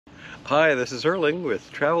Hi, this is Erling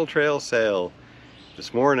with Travel Trail Sail.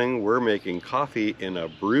 This morning we're making coffee in a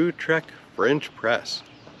BruTrek French Press.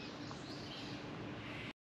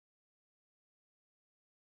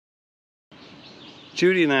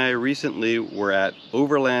 Judy and I recently were at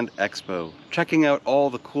Overland Expo, checking out all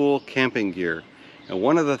the cool camping gear. And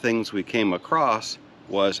one of the things we came across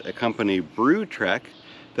was a company, BruTrek,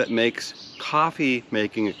 that makes coffee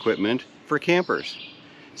making equipment for campers.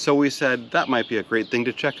 So we said that might be a great thing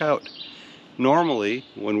to check out. Normally,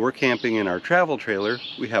 when we're camping in our travel trailer,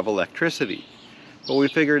 we have electricity. But we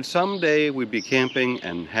figured someday we'd be camping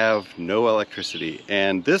and have no electricity.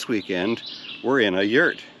 And this weekend, we're in a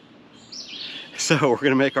yurt. So we're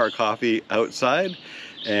gonna make our coffee outside,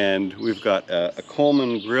 and we've got a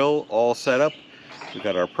Coleman grill all set up. We've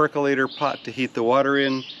got our percolator pot to heat the water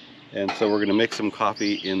in, and so we're gonna make some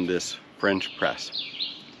coffee in this French press.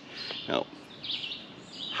 Now,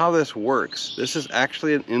 how this works, this is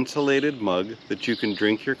actually an insulated mug that you can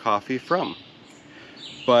drink your coffee from.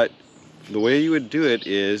 But the way you would do it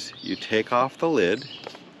is you take off the lid,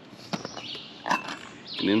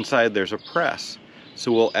 and inside there's a press.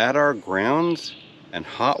 So we'll add our grounds and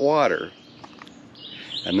hot water,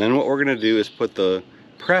 and then what we're gonna do is put the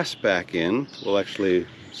press back in. We'll actually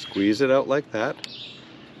squeeze it out like that,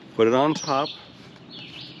 put it on top,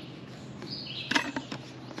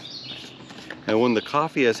 and when the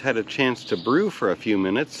coffee has had a chance to brew for a few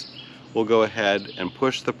minutes, we'll go ahead and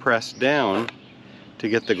push the press down to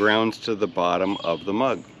get the grounds to the bottom of the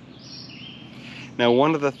mug. Now,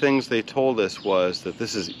 one of the things they told us was that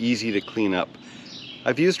this is easy to clean up.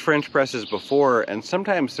 I've used French presses before, and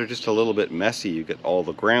sometimes they're just a little bit messy. You get all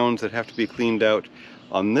the grounds that have to be cleaned out.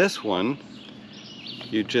 On this one,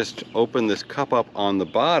 you just open this cup up on the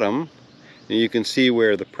bottom, and you can see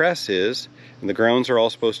where the press is, and the grounds are all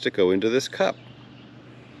supposed to go into this cup.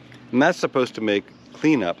 And that's supposed to make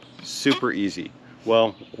cleanup super easy.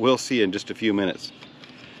 Well, we'll see in just a few minutes.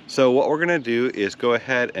 So what we're gonna do is go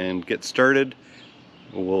ahead and get started.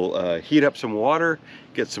 We'll heat up some water,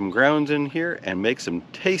 get some grounds in here, and make some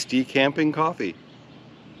tasty camping coffee.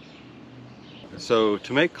 So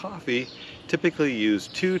to make coffee, typically use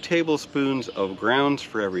 2 tablespoons of grounds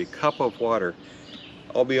for every cup of water.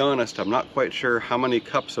 I'll be honest, I'm not quite sure how many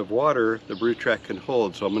cups of water the BruTrek can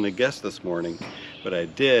hold, so I'm gonna guess this morning. But I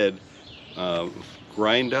did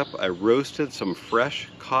I roasted some fresh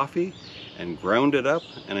coffee and ground it up,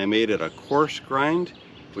 and I made it a coarse grind,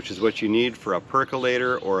 which is what you need for a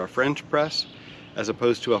percolator or a French press, as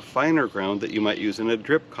opposed to a finer ground that you might use in a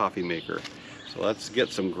drip coffee maker. So let's get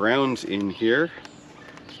some grounds in here.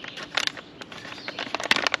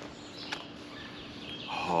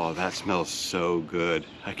 Oh, that smells so good.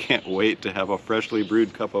 I can't wait to have a freshly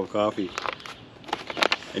brewed cup of coffee.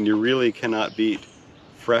 And you really cannot beat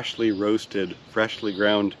freshly roasted, freshly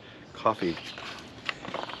ground coffee.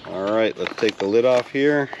 All right, let's take the lid off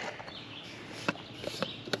here.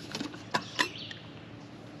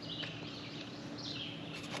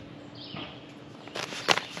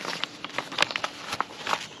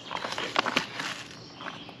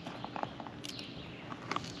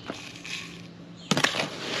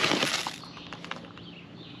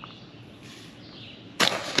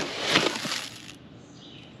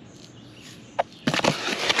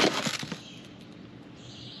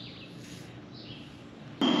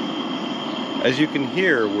 As you can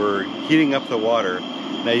hear, we're heating up the water.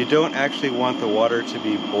 Now, you don't actually want the water to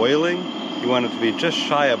be boiling. You want it to be just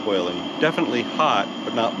shy of boiling. Definitely hot,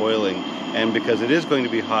 but not boiling. And because it is going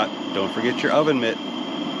to be hot, don't forget your oven mitt.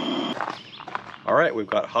 All right, we've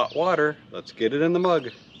got hot water. Let's get it in the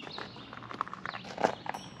mug.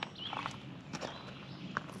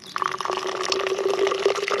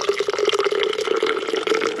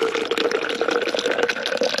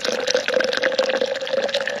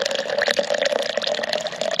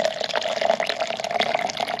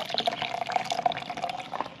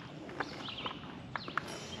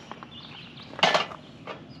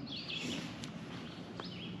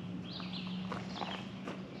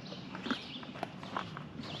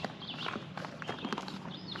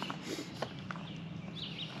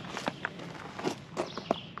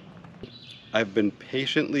 I've been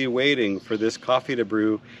patiently waiting for this coffee to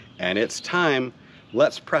brew, and it's time.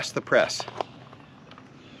 Let's press the press.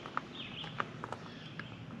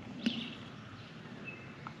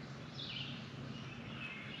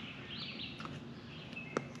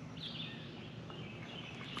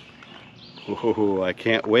 Oh, I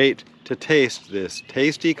can't wait to taste this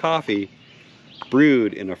tasty coffee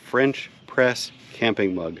brewed in a French press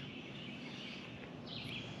camping mug.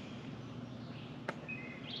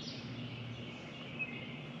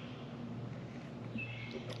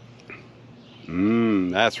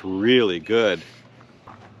 That's really good.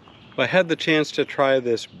 I had the chance to try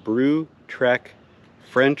this BruTrek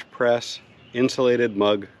French Press insulated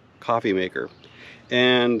mug coffee maker.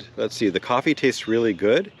 And let's see, the coffee tastes really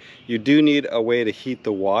good. You do need a way to heat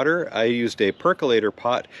the water. I used a percolator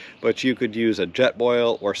pot, but you could use a jet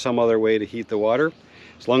boil or some other way to heat the water.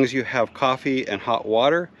 As long as you have coffee and hot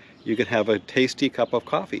water, you can have a tasty cup of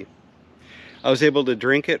coffee. I was able to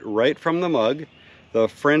drink it right from the mug. The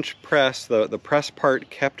French press, the press part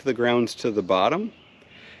kept the grounds to the bottom,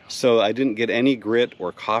 so I didn't get any grit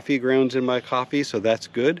or coffee grounds in my coffee, so that's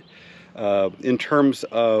good. In terms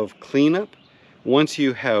of cleanup, once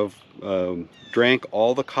you have drank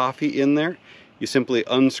all the coffee in there, you simply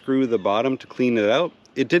unscrew the bottom to clean it out.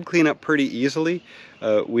 It did clean up pretty easily.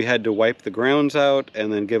 We had to wipe the grounds out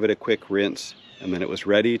and then give it a quick rinse, and then it was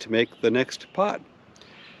ready to make the next pot.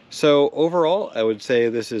 So overall, I would say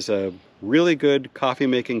this is a really good coffee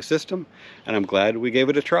making system, and I'm glad we gave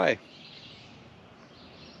it a try.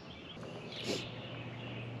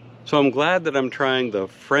 So I'm glad that I'm trying the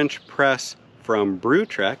French press from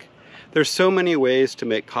BruTrek. There's so many ways to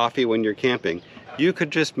make coffee when you're camping. You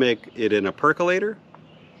could just make it in a percolator.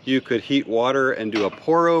 You could heat water and do a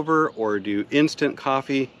pour over or do instant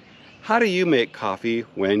coffee. How do you make coffee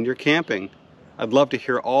when you're camping? I'd love to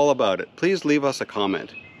hear all about it. Please leave us a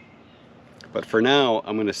comment. But for now,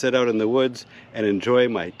 I'm going to sit out in the woods and enjoy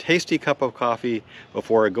my tasty cup of coffee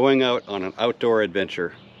before going out on an outdoor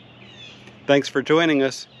adventure. Thanks for joining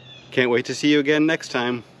us. Can't wait to see you again next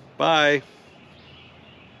time. Bye.